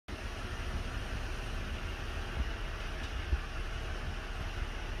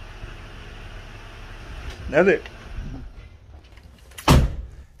That's it.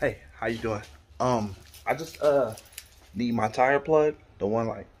 Hey, how you doing? I just need my tire plug, the one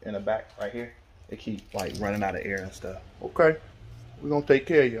like in the back right here. It keep like running out of air and stuff. Okay, we're gonna take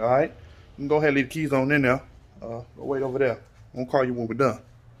care of you. All right, you can go ahead and leave the keys on in there. Go wait over there. I'm gonna call you when we're done.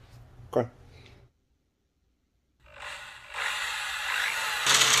 Okay.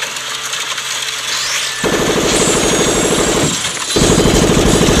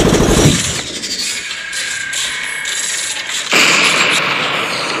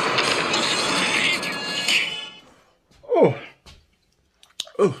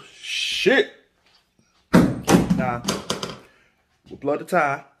 Oh, shit. Now, we plug the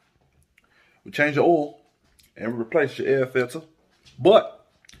tire, we change the oil, and we replace your air filter. But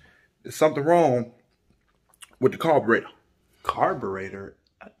there's something wrong with the carburetor. Carburetor?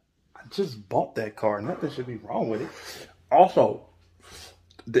 I just bought that car. Nothing should be wrong with it. Also,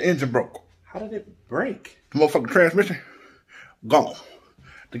 the engine broke. How did it break? The motherfucking transmission, gone.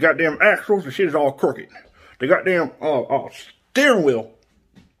 The goddamn axles, the shit is all crooked. The goddamn steering wheel,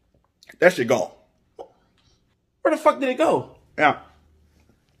 that shit gone. Where the fuck did it go? Now,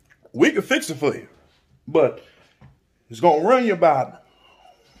 we can fix it for you, but it's gonna run you about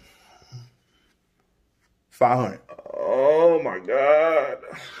 $500. Oh my God.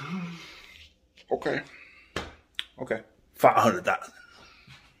 Okay. $500.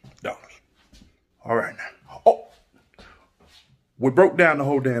 All right now. Oh, we broke down the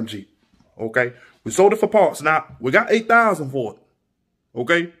whole damn Jeep. Okay, we sold it for parts. Now we got $8,000 for it.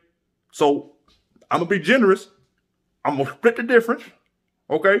 Okay, so I'm gonna be generous. I'm gonna split the difference.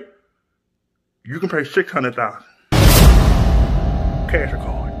 Okay, you can pay $600,000. Cash or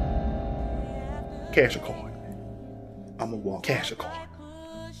card? Cash or card? I'm gonna walk. Cash or card?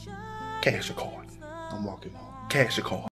 Cash or card? I'm walking home. Cash or card?